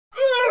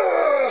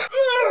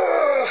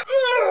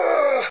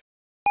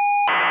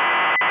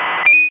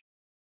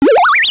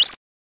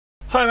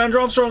Hi, I'm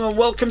Andrew Armstrong and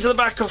welcome to the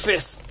back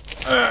office.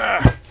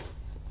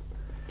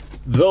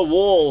 The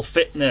Wall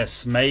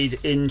Fitness made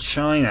in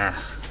China.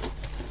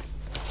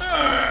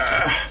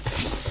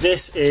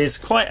 This is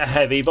quite a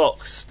heavy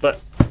box,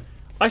 but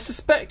I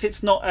suspect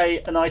it's not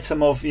an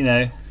item of, you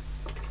know,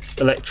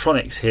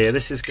 electronics here.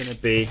 This is going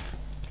to be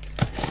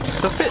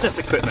some fitness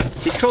equipment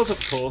because, of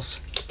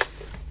course,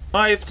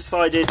 I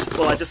decided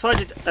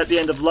at the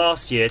end of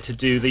last year to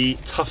do the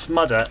Tough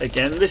Mudder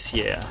again this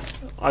year.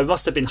 I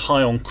must have been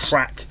high on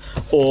crack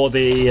or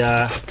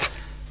the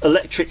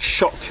electric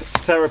shock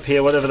therapy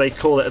or whatever they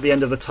call it at the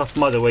end of the Tough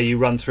Mudder, where you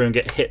run through and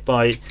get hit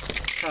by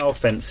cow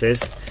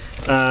fences.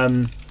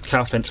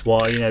 Cow fence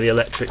wire, you know, the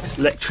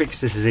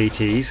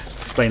electricities,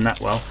 explain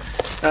that well.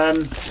 I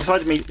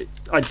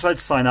decided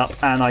to sign up,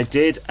 and I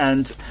did,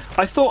 and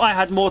I thought I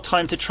had more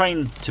time to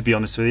train, to be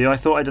honest with you. I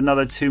thought I had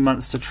another 2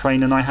 months to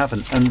train, and I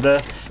haven't. And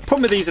the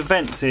problem with these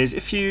events is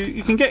if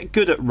you can get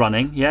good at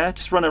running, yeah,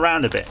 just run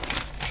around a bit.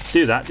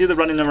 Do the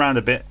running around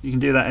a bit, you can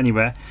do that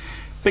anywhere.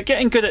 But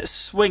getting good at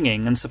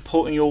swinging and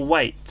supporting your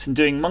weight and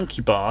doing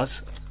monkey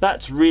bars,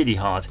 that's really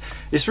hard.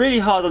 It's really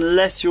hard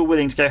unless you're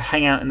willing to go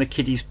hang out in the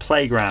kiddies'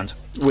 playground,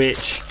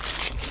 which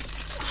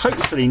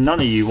hopefully none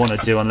of you want to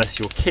do unless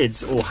you're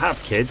kids or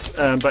have kids.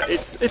 But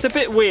it's a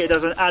bit weird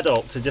as an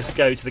adult to just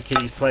go to the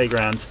kiddies'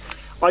 playground.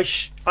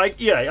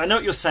 Yeah, I know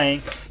what you're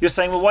saying. You're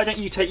saying, well, why don't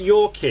you take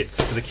your kids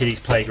to the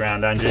kiddies'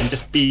 playground, Andrew, and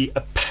just be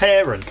a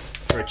parent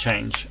for a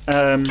change?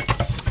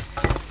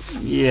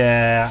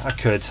 Yeah, I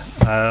could.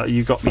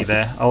 You got me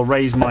there. I'll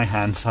raise my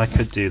hands. I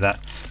could do that.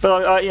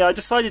 But I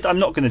decided I'm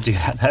not going to do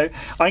that though.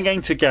 I'm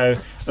going to go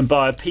and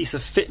buy a piece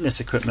of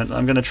fitness equipment that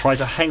I'm going to try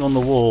to hang on the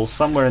wall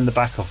somewhere in the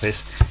back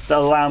office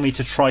that'll allow me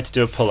to try to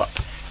do a pull-up.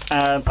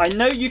 I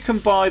know you can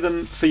buy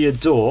them for your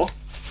door,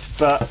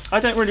 but I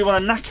don't really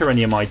want to knacker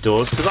any of my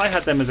doors because I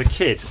had them as a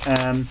kid.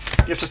 You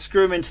have to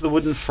screw them into the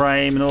wooden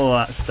frame and all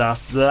that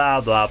stuff.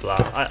 Blah, blah, blah.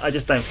 I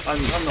just don't.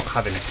 I'm not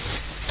having it.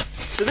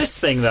 So this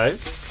thing though,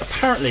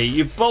 apparently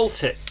you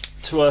bolt it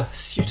to a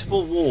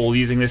suitable wall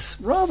using this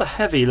rather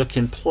heavy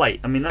looking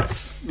plate. I mean,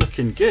 that's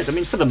looking good. I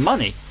mean, for the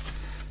money,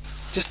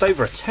 just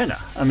over a tenner.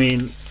 I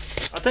mean,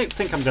 I don't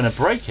think I'm going to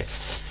break it,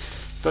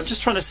 but I'm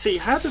just trying to see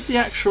how does the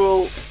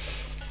actual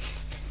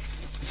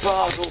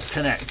bars all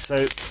connect. So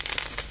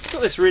it's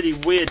got this really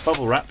weird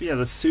bubble wrap. Yeah,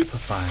 the super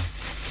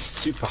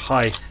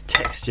high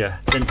texture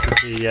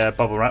density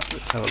bubble wrap.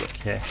 Let's have a look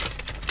here.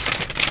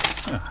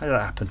 Oh, how did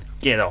that happen?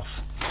 Get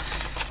off.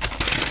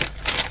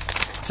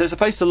 So it's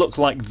supposed to look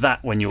like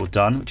that when you're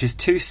done, which is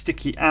 2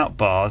 sticky out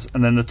bars,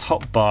 and then the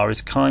top bar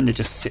is kind of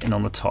just sitting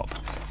on the top.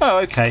 Oh,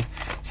 okay.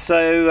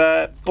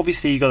 So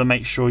obviously you've got to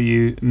make sure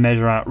you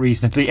measure out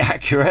reasonably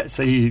accurate,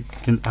 so you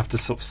can have to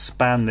sort of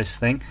span this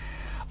thing.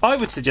 I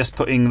would suggest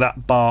putting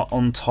that bar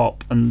on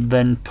top and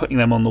then putting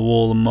them on the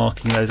wall and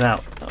marking those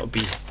out. That would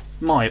be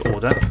my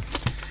order.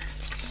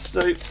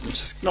 So I'm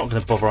just not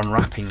going to bother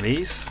unwrapping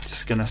these.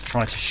 Just going to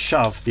try to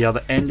shove the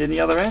other end in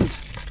the other end.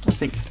 I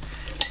think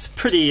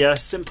pretty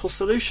simple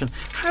solution.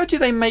 How do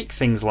they make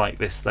things like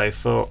this though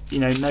for, you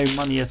know, no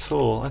money at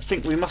all? I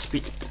think we must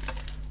be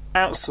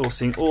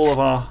outsourcing all of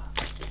our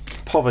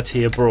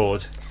poverty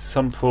abroad.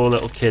 Some poor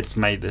little kid's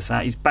made this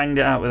out. He's banged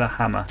it out with a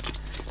hammer.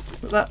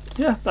 But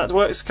that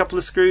works. A couple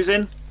of screws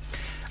in.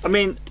 I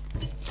mean,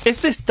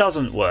 if this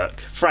doesn't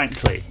work,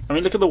 frankly, I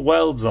mean, look at the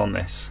welds on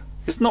this.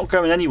 It's not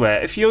going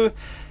anywhere. If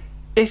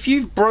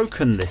you've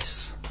broken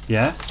this,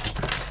 yeah,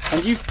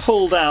 and you've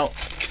pulled out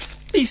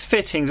these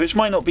fittings, which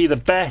might not be the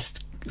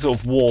best sort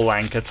of wall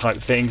anchor type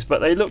things,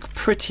 but they look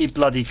pretty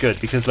bloody good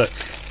because look,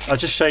 I'll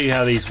just show you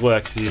how these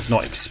work if you've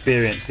not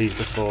experienced these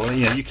before.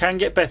 You know, you can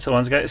get better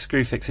ones, get a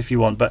screw fix if you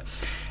want, but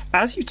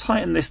as you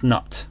tighten this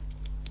nut,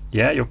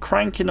 yeah, you're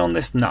cranking on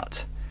this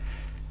nut,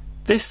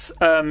 this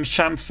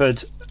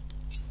chamfered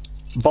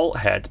bolt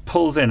head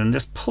pulls in and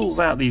just pulls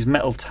out these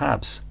metal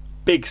tabs.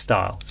 Big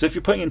style. So if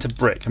you're putting it into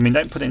brick, I mean,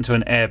 don't put it into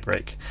an air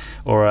brick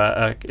or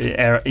you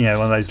know,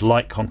 one of those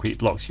light concrete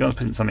blocks. You want to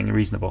put it in something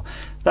reasonable.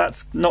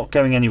 That's not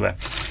going anywhere.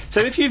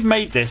 So if you've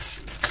made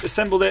this,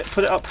 assembled it,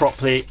 put it up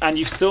properly, and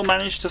you've still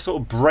managed to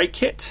sort of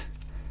break it,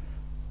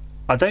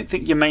 I don't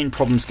think your main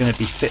problem is going to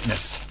be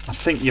fitness. I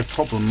think your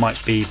problem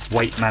might be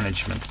weight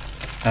management.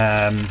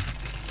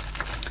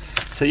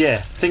 So yeah,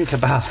 think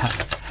about that.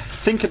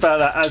 Think about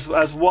that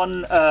as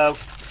one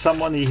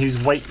someone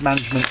who's weight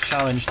management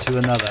challenge to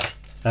another.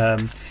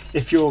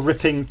 If you're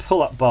ripping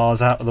pull-up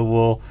bars out of the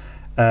wall,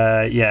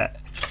 yeah,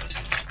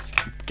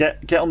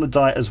 get on the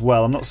diet as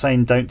well. I'm not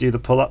saying don't do the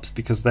pull-ups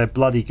because they're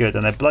bloody good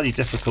and they're bloody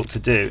difficult to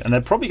do, and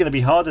they're probably going to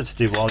be harder to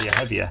do while you're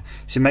heavier,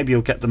 so maybe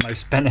you'll get the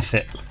most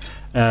benefit.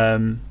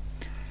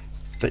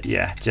 But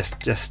yeah,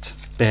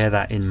 just bear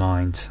that in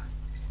mind.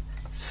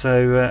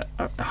 So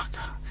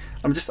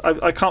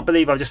I can't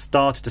believe I've just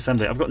started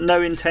assembling. I've got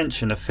no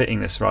intention of fitting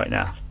this right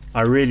now.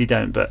 I really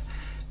don't, but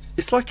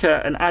it's like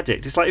an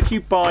addict. It's like if you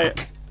buy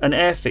an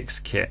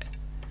Airfix kit,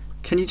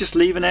 can you just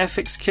leave an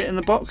Airfix kit in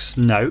the box?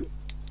 No.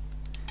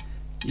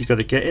 You've got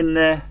to get in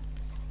there.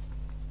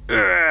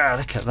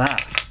 Look at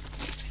that.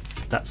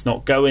 That's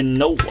not going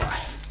nowhere.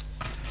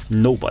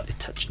 Nobody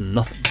touched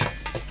nothing.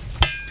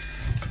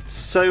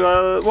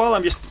 So while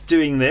I'm just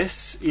doing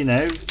this, you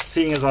know,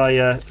 seeing as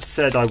I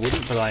said I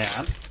wouldn't, but I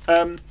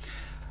am,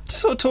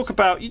 just sort of talk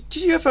about, did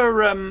you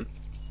ever,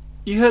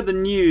 you heard the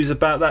news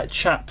about that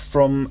chap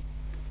from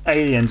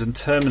Aliens and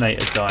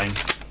Terminator dying?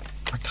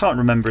 I can't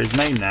remember his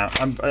name now.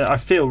 I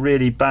feel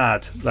really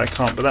bad that I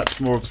can't, but that's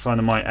more of a sign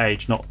of my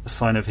age, not a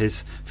sign of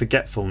his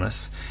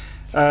forgetfulness.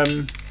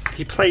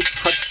 He played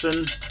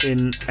Hudson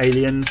in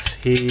Aliens.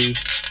 He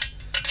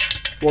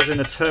was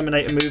in a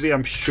Terminator movie,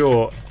 I'm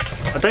sure.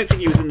 I don't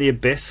think he was in The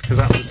Abyss, because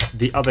that was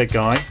the other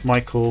guy,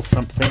 Michael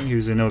something,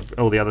 who's in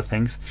all the other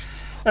things.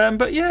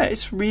 But yeah,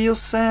 it's real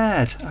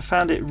sad. I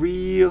found it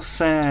real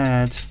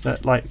sad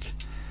that, like,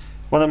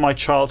 one of my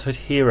childhood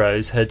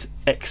heroes had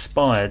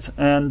expired,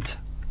 and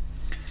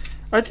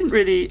I didn't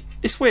really...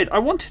 It's weird. I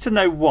wanted to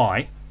know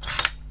why.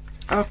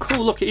 Oh,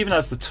 cool, look, it even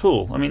has the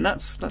tool. I mean,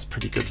 that's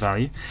pretty good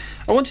value.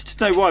 I wanted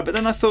to know why, but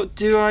then I thought,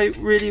 do I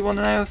really want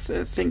to know?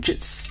 I think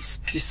it's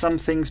just some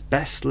things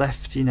best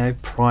left, you know,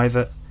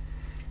 private.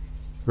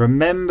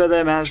 Remember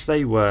them as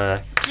they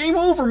were. Game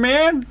over,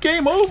 man!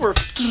 Game over!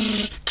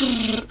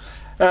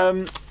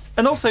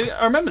 And also,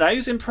 I remember now, he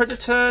was in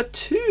Predator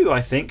 2,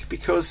 I think,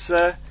 because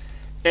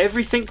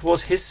everything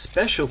was his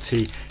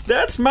specialty.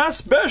 That's my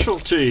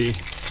specialty!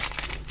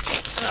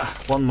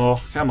 Ah, one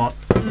more, come on.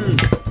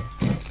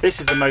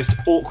 This is the most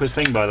awkward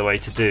thing, by the way,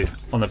 to do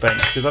on a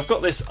bench, because I've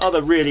got this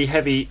other really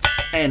heavy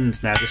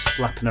end now just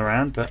flapping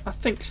around, but I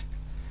think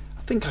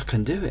I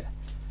can do it.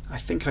 I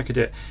think I could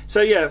do it.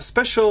 So yeah,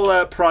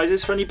 special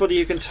prizes for anybody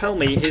who can tell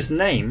me his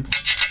name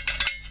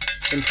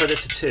in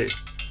Predator 2.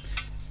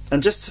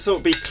 And just to sort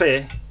of be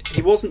clear,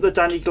 he wasn't the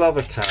Danny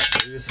Glover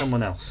character, he was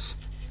someone else.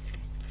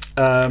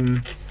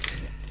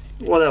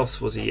 What else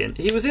was he in?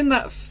 He was in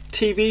that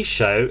TV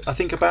show, I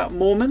think, about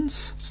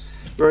Mormons,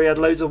 where he had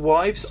loads of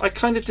wives. I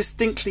kind of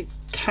distinctly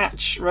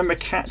remember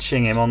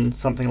catching him on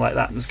something like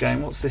that and was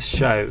going, what's this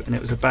show? And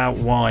it was about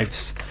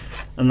wives,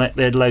 and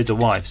they had loads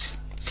of wives.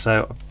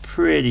 So I'm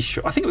pretty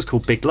sure, I think it was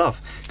called Big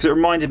Love, because it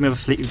reminded me of a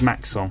Fleetwood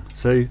Mac song.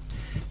 So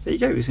there you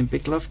go, he was in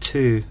Big Love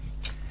 2.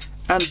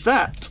 And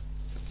that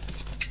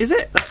is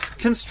it. That's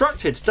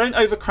constructed. Don't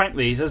overcrank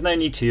these, there's no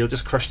need to, you'll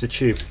just crush the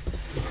tube.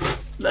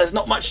 There's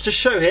not much to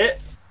show here.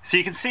 So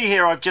you can see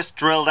here I've just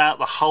drilled out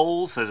the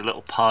holes. There's a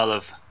little pile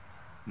of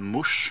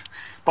mush.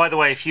 By the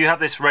way, if you have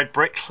this red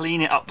brick,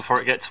 clean it up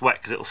before it gets wet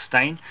because it'll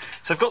stain.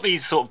 So I've got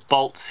these sort of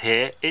bolts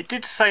here. It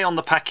did say on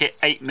the packet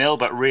 8mm,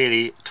 but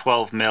really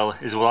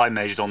 12mm is what I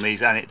measured on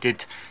these, and it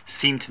did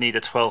seem to need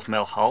a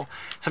 12mm hole.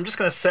 So I'm just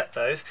going to set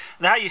those.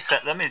 And how you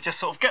set them is just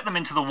sort of get them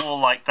into the wall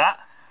like that.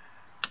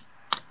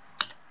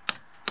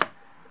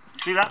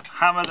 See that?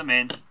 Hammer them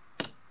in.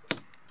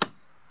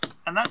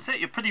 And that's it,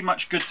 you're pretty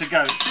much good to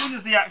go. As soon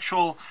as the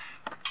actual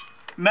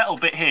metal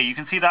bit here, you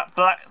can see that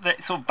black,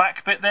 that sort of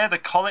back bit there, the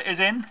collet is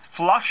in,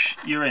 flush,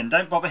 you're in.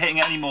 Don't bother hitting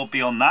it anymore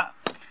beyond that.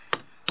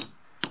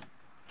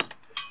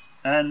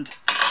 And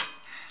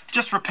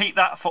just repeat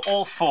that for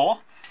all four.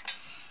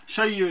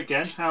 Show you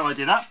again how I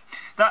do that.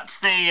 That's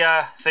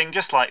the thing,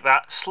 just like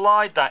that.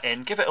 Slide that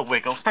in, give it a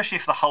wiggle, especially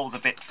if the hole's a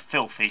bit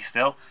filthy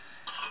still.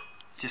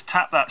 Just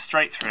tap that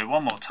straight through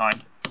one more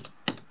time.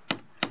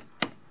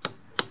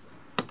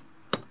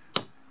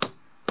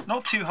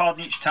 Not too hard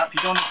in each tap, you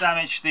don't want to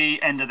damage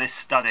the end of this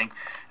studding.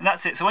 And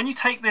that's it. So when you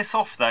take this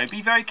off though,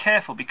 be very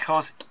careful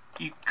because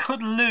you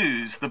could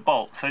lose the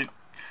bolt. So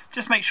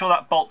just make sure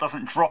that bolt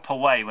doesn't drop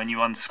away when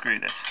you unscrew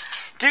this.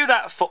 Do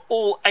that for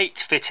all 8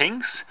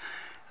 fittings,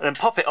 and then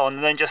pop it on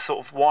and then just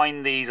sort of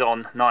wind these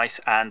on nice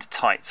and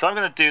tight. So I'm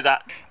going to do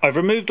that. I've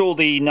removed all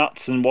the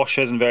nuts and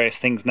washers and various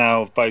things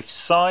now of both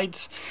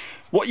sides.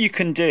 What you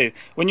can do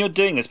when you're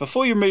doing this,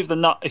 before you remove the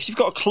nut, if you've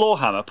got a claw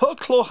hammer, put a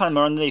claw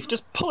hammer underneath,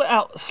 just pull it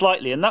out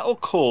slightly, and that will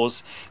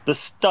cause the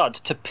stud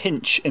to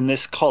pinch in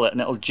this collet and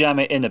it'll jam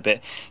it in a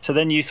bit. So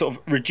then you sort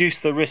of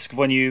reduce the risk of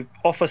when you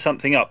offer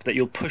something up that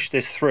you'll push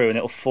this through and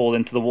it'll fall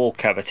into the wall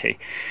cavity.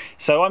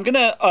 So I'm going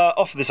to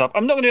offer this up.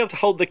 I'm not going to be able to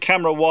hold the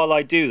camera while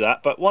I do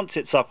that, but once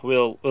it's up,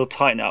 we'll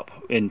tighten it up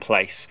in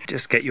place.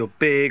 Just get your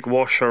big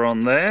washer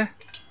on there.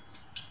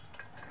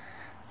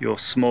 Your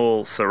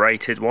small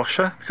serrated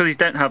washer, because these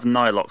don't have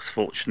nylocks,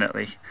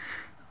 fortunately.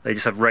 They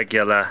just have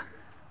regular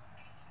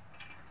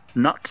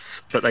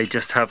nuts, but they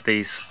just have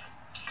these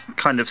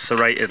kind of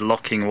serrated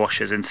locking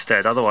washers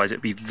instead. Otherwise it'd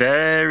be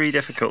very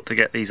difficult to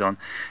get these on.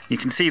 You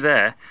can see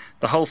there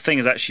the whole thing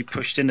is actually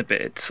pushed in a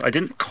bit. I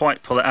didn't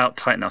quite pull it out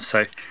tight enough, so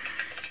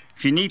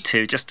if you need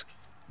to, just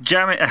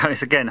jam it.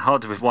 It's again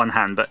hard with one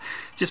hand, but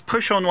just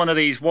push on one of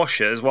these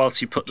washers whilst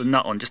you put the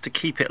nut on, just to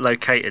keep it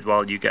located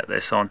while you get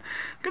this on.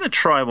 I'm going to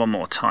try one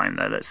more time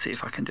though. Let's see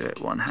if I can do it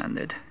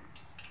one-handed.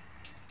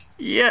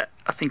 Yeah,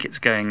 I think it's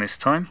going this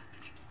time.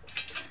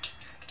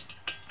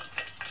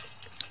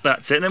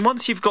 That's it. And then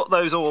once you've got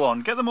those all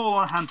on, get them all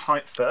on hand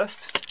tight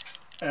first.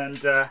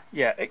 And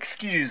yeah,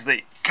 excuse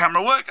the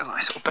camera work as I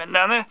sort of bend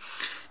down there.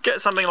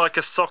 Get something like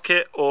a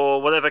socket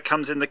or whatever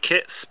comes in the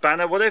kit,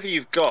 spanner, whatever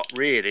you've got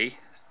really,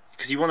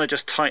 because you want to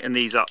just tighten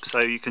these up,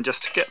 so you can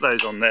just get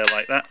those on there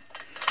like that.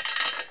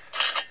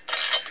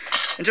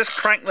 And just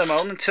crank them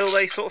on until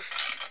they sort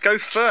of go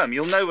firm.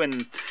 You'll know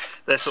when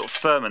they're sort of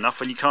firm enough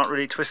when you can't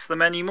really twist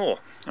them anymore.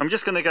 I'm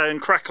just going to go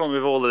and crack on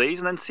with all of these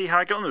and then see how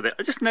I get on with it.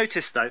 I just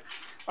noticed though,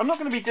 I'm not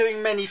going to be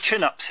doing many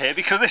chin-ups here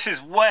because this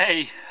is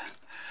way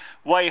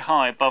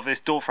high above this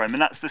door frame,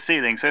 and that's the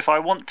ceiling. So if I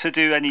want to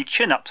do any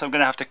chin-ups, I'm going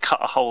to have to cut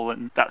a hole,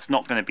 and that's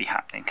not going to be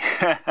happening.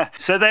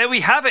 So there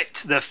we have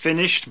it, the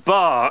finished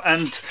bar.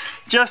 And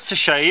just to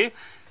show you,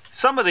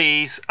 some of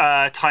these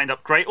tightened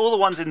up great. All the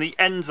ones in the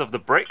ends of the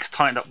bricks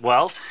tightened up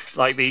well,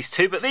 like these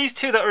two. But these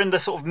two that are in the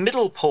sort of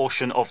middle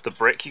portion of the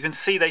brick, you can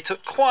see they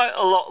took quite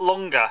a lot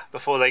longer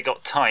before they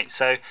got tight.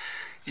 So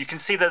you can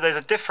see that there's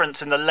a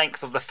difference in the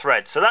length of the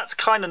thread. So that's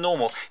kind of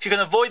normal. If you can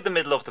avoid the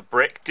middle of the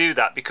brick, do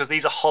that, because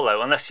these are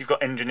hollow, unless you've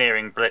got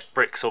engineering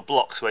bricks or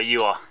blocks where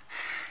you are.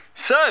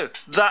 So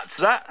that's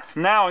that.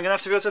 Now I'm going to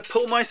have to be able to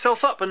pull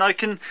myself up, and I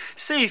can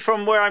see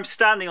from where I'm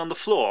standing on the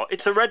floor,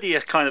 it's already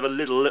a kind of a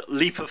little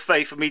leap of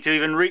faith for me to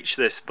even reach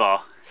this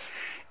bar.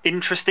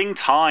 Interesting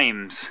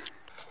times.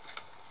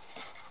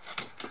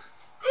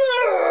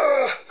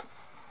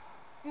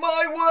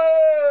 My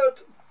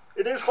word!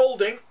 It is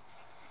holding.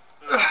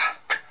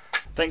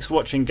 Thanks for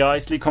watching,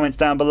 guys. Leave comments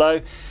down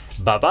below.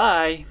 Bye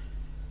bye.